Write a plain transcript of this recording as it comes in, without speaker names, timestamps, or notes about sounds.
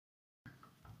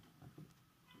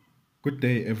Good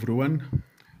day, everyone.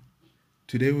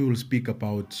 Today we will speak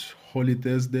about Holy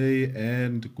Thursday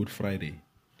and Good Friday.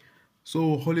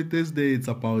 So, Holy Thursday, it's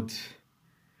about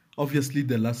obviously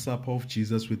the Last Supper of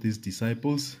Jesus with his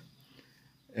disciples.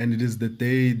 And it is the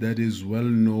day that is well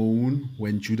known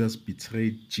when Judas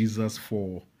betrayed Jesus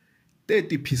for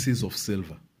 30 pieces of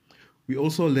silver. We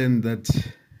also learn that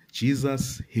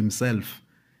Jesus himself,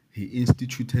 he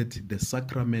instituted the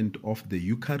sacrament of the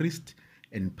Eucharist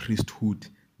and priesthood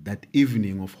that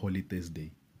evening of Holy Thursday.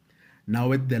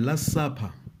 Now at the Last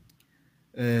Supper,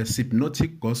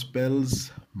 Synoptic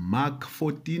Gospels, Mark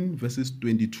 14 verses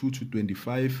 22 to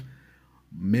 25,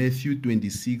 Matthew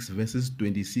 26 verses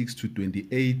 26 to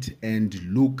 28, and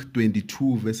Luke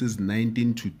 22 verses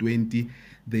 19 to 20,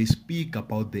 they speak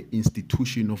about the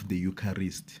institution of the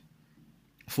Eucharist.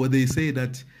 For they say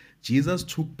that Jesus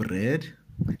took bread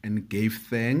and gave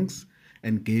thanks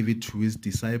and gave it to his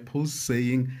disciples,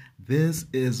 saying, "This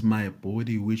is my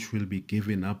body which will be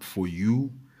given up for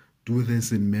you. Do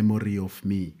this in memory of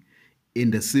me."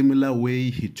 In the similar way,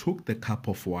 he took the cup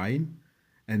of wine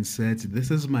and said,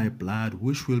 "This is my blood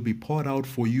which will be poured out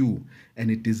for you, and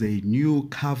it is a new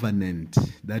covenant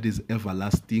that is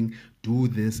everlasting. Do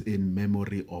this in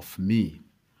memory of me."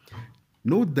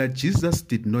 Note that Jesus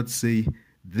did not say,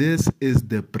 "This is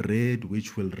the bread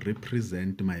which will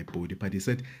represent my body," but he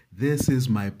said, "This is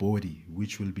my body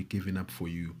which will be given up for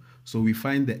you." So we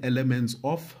find the elements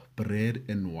of bread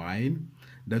and wine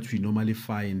that we normally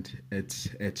find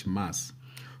at Mass.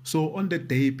 So on the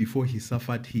day before he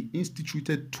suffered, he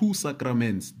instituted two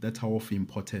sacraments that are of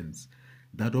importance,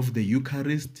 that of the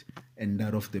Eucharist and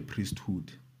that of the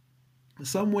priesthood.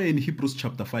 Somewhere in Hebrews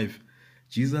chapter 5,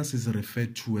 Jesus is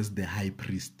referred to as the high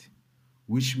priest,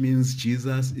 which means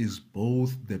Jesus is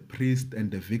both the priest and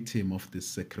the victim of this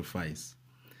sacrifice.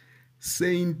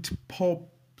 Saint Pope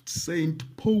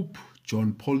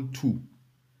John Paul II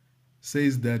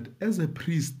says that as a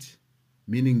priest,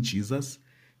 meaning Jesus,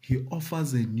 he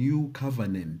offers a new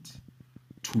covenant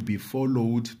to be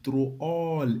followed through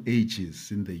all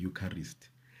ages in the Eucharist.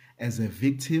 As a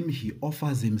victim, he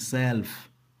offers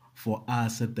himself for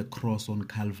us at the cross on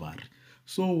Calvary.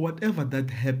 So whatever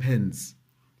that happens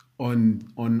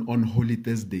on Holy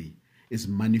Thursday is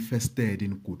manifested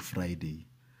in Good Friday.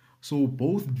 So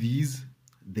both these,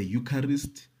 the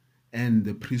Eucharist and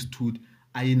the priesthood,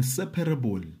 are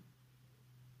inseparable.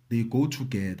 They go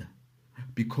together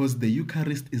because the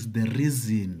Eucharist is the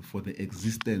reason for the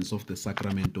existence of the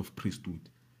sacrament of priesthood.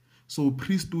 So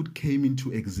priesthood came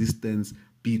into existence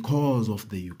because of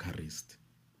the Eucharist.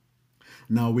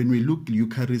 Now, when we look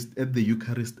at the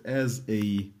Eucharist as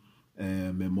a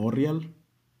memorial,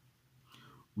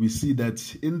 we see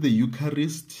that in the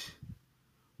Eucharist,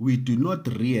 we do not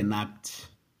reenact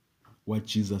what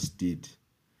Jesus did.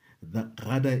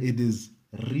 Rather, it is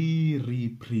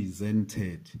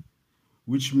re-represented,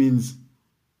 which means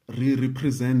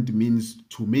re-represent means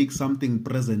to make something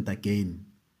present again.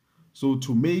 So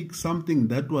to make something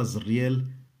that was real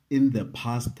in the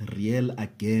past real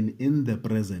again in the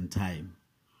present time.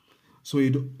 So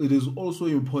it is also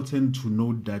important to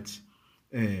note that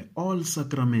all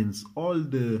sacraments, all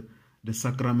the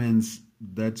sacraments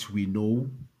that we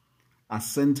know are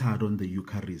centered on the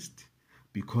Eucharist,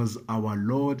 because our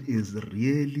Lord is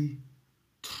really,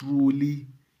 truly,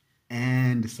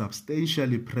 and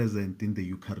substantially present in the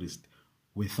Eucharist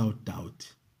without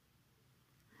doubt.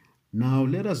 Now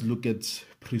let us look at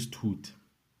priesthood.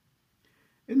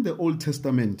 In the Old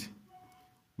Testament,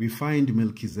 we find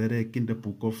Melchizedek in the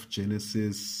book of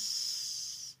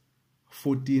Genesis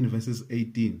 14 verses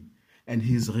 18, and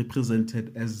he is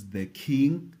represented as the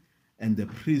king and the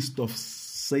priest of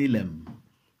Salem,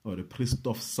 or the priest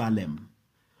of Salem.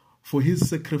 For his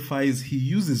sacrifice, he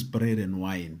uses bread and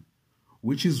wine,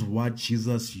 which is what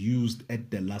Jesus used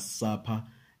at the Last Supper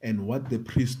and what the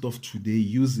priest of today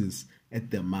uses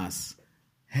at the Mass.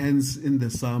 Hence, in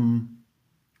the Psalm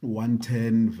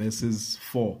 110 verses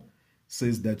 4,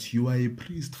 says that you are a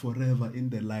priest forever in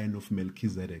the line of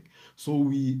Melchizedek. So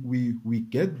we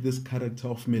get this character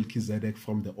of Melchizedek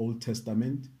from the Old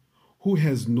Testament, who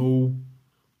has no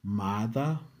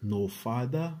mother, no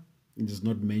father. It is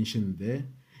not mentioned there.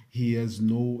 He has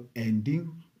no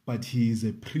ending, but he is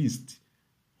a priest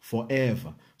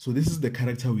forever. So this is the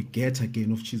character we get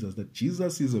again of Jesus, that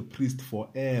Jesus is a priest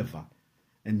forever.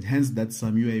 And hence that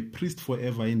psalm, you are a priest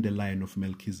forever in the line of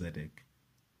Melchizedek.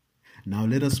 Now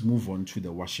let us move on to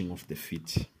the washing of the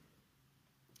feet.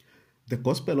 The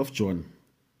Gospel of John,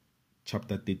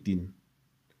 chapter 13,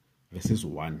 verses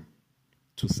 1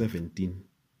 to 17,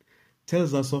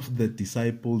 tells us of the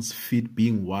disciples' feet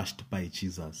being washed by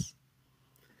Jesus.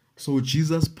 So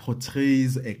Jesus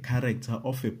portrays a character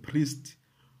of a priest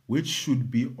which should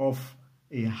be of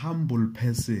a humble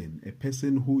person, a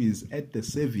person who is at the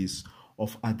service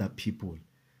of other people.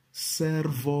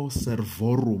 Servo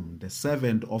servorum, the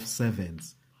servant of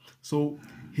servants. So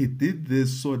he did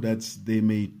this so that they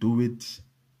may do it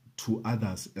to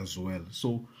others as well.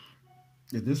 So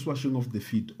this washing of the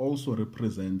feet also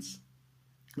represents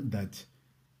that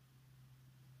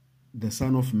the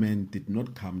Son of Man did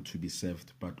not come to be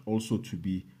served, but also to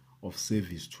be of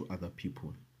service to other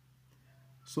people.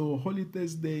 So Holy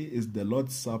Thursday is the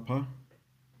Lord's Supper.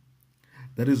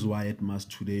 That is why at Mass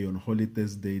today on Holy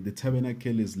Thursday, the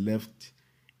tabernacle is left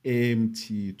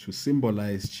empty to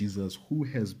symbolize Jesus, who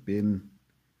has been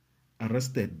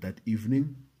arrested that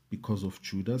evening because of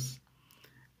Judas,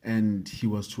 and he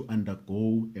was to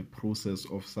undergo a process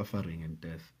of suffering and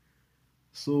death.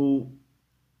 So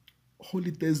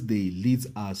Holy Thursday leads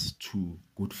us to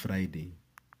Good Friday.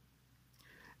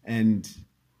 And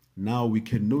now we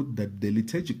can note that the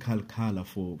liturgical color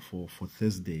for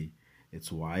Thursday,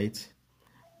 it's white.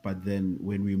 But then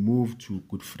when we move to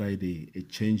Good Friday, it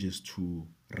changes to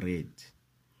red.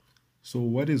 So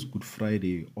what is Good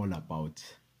Friday all about?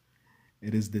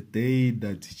 It is the day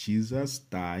that Jesus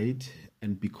died,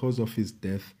 and because of his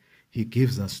death, he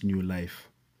gives us new life.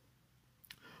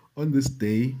 On this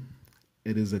day,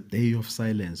 it is a day of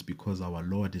silence because our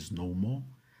Lord is no more,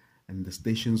 and the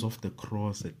Stations of the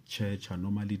Cross at church are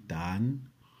normally done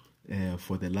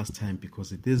for the last time,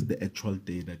 because it is the actual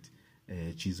day that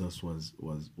Jesus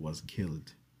was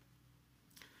killed.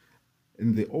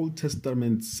 In the Old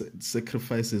Testament,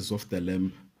 sacrifices of the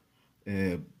lamb,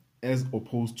 as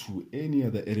opposed to any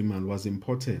other animal, was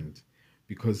important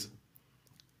because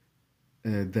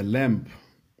the lamb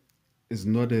is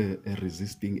not a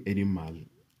resisting animal.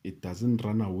 It doesn't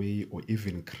run away or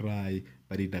even cry,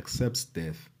 but it accepts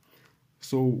death.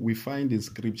 So we find in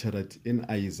scripture that in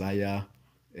Isaiah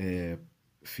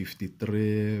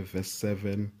 53 verse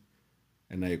 7,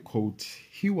 and I quote,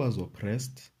 "He was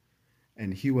oppressed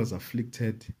and he was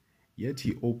afflicted, yet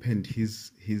he opened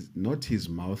not his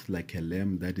mouth like a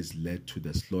lamb that is led to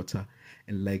the slaughter,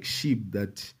 and like sheep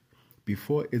that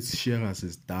before its shearers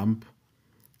is dumb,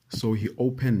 so he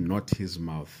opened not his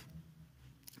mouth."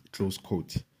 Close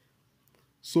quote.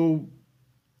 So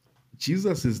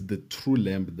Jesus is the true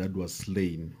lamb that was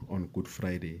slain on Good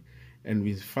Friday, and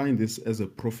we find this as a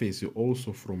prophecy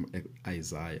also from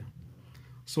Isaiah.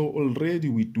 So already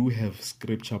we do have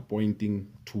scripture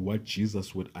pointing to what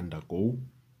Jesus would undergo.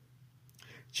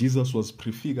 Jesus was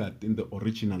prefigured in the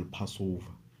original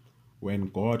Passover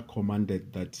when God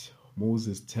commanded that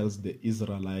Moses tells the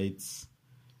Israelites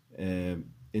in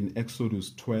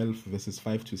Exodus 12 verses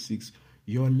 5 to 6,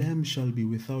 "Your lamb shall be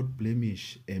without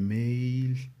blemish, a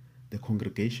male. The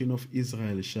congregation of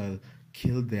Israel shall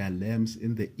kill their lambs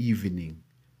in the evening."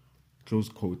 Close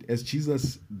quote. As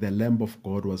Jesus, the Lamb of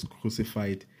God, was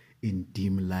crucified in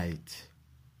dim light.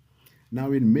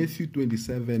 Now in Matthew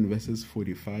 27 verses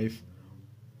 45,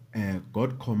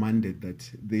 God commanded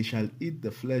that they shall eat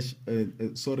the flesh.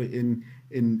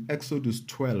 In Exodus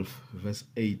 12 verse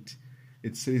 8,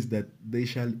 it says that they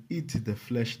shall eat the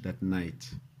flesh that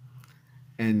night.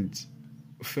 And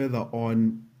further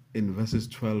on in verses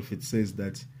 12, it says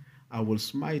that I will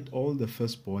smite all the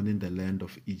firstborn in the land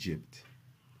of Egypt.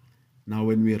 Now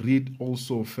when we read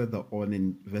also further on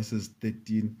in verses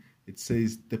 13, it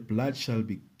says, "The blood shall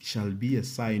be a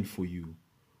sign for you.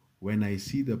 When I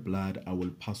see the blood, I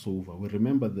will pass over." We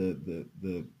remember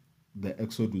the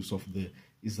exodus of the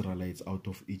Israelites out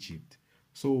of Egypt.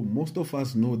 So most of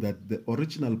us know that the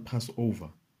original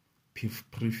Passover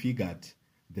prefigured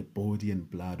the body and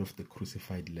blood of the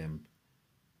crucified lamb.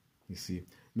 You see,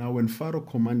 now when Pharaoh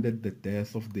commanded the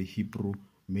death of the Hebrew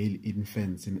male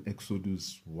infants in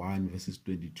Exodus 1 verses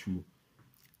 22,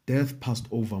 death passed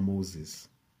over Moses.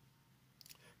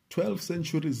 12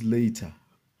 centuries later,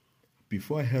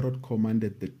 before Herod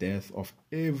commanded the death of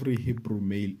every Hebrew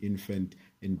male infant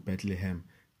in Bethlehem,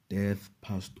 death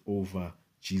passed over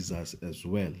Jesus as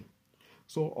well.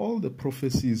 So all the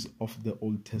prophecies of the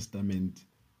Old Testament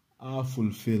are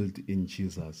fulfilled in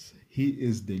Jesus. He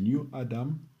is the new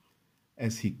Adam,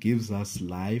 as he gives us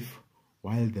life,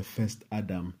 while the first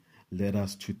Adam led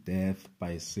us to death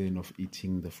by sin of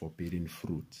eating the forbidden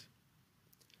fruit.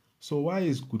 So why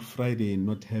is Good Friday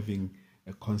not having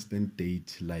a constant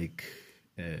date like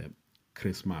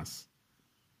Christmas?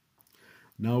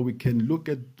 Now we can look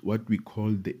at what we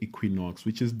call the equinox,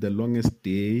 which is the longest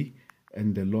day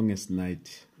and the longest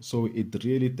night. So it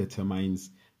really determines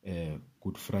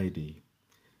Good Friday.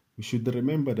 We should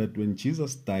remember that when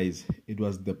Jesus dies, it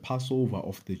was the Passover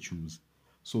of the Jews.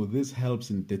 So this helps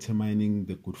in determining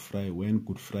the Good Friday, when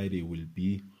Good Friday will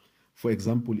be. For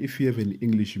example, if you have an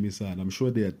English Missa, and I'm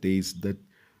sure there are days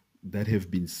that have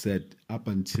been set up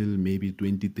until maybe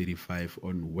 2035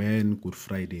 on when Good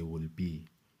Friday will be.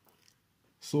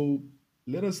 So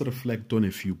let us reflect on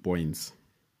a few points.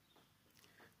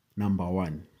 Number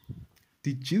one,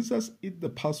 did Jesus eat the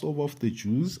Passover of the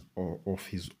Jews or of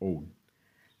his own?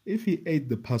 If he ate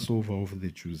the Passover of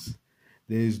the Jews,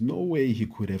 there is no way he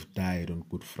could have died on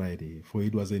Good Friday, for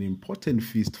it was an important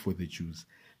feast for the Jews,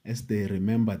 as they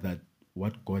remember that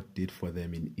what God did for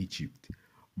them in Egypt.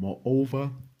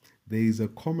 Moreover, there is a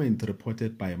comment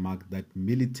reported by Mark that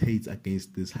militates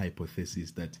against this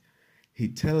hypothesis, that he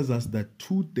tells us that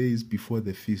 2 days before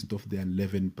the feast of the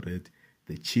unleavened bread,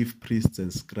 the chief priests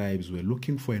and scribes were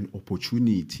looking for an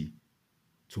opportunity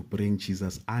to bring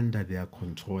Jesus under their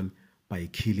control by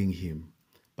killing him.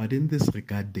 But in this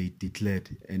regard, they declared,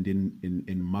 and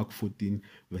in Mark 14,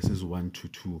 verses 1 to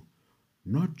 2,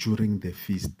 not during the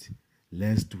feast,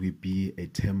 lest we be a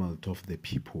tumult of the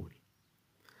people.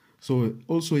 So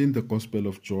also in the Gospel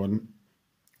of John,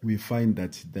 we find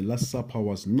that the Last Supper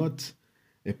was not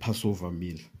a Passover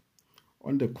meal.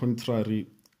 On the contrary,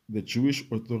 the Jewish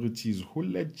authorities who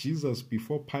led Jesus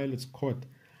before Pilate's court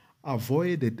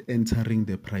avoided entering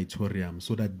the praetorium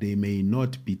so that they may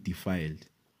not be defiled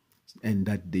and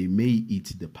that they may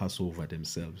eat the Passover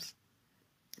themselves.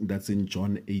 That's in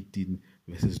John 18,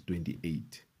 verses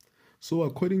 28. So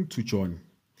according to John,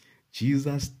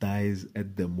 Jesus dies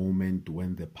at the moment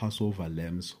when the Passover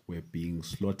lambs were being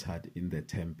slaughtered in the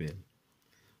temple.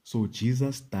 So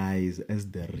Jesus dies as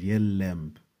the real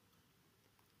lamb,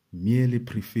 merely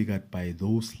prefigured by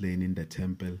those slain in the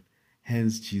temple.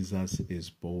 Hence, Jesus is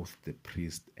both the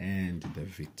priest and the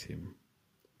victim.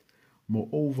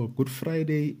 Moreover, Good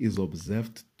Friday is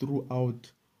observed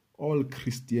throughout all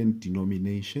Christian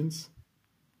denominations.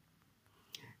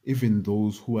 Even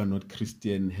those who are not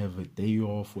Christian have a day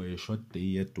off or a short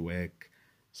day at work.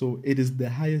 So it is the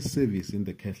highest service in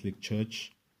the Catholic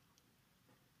Church.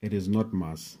 It is not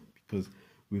Mass, because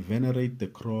we venerate the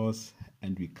cross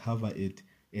and we cover it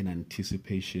in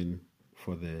anticipation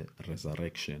for the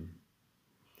resurrection.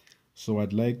 So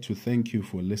I'd like to thank you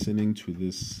for listening to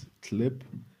this clip,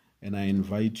 and I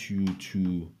invite you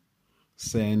to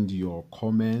send your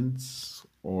comments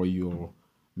or your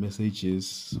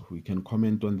messages. We can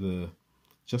comment on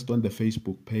just on the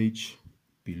Facebook page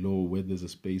below, where there's a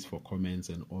space for comments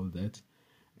and all that.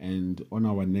 And on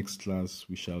our next class,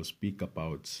 we shall speak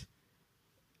about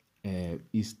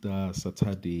Easter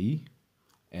Saturday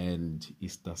and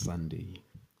Easter Sunday.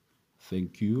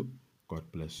 Thank you. God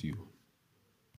bless you.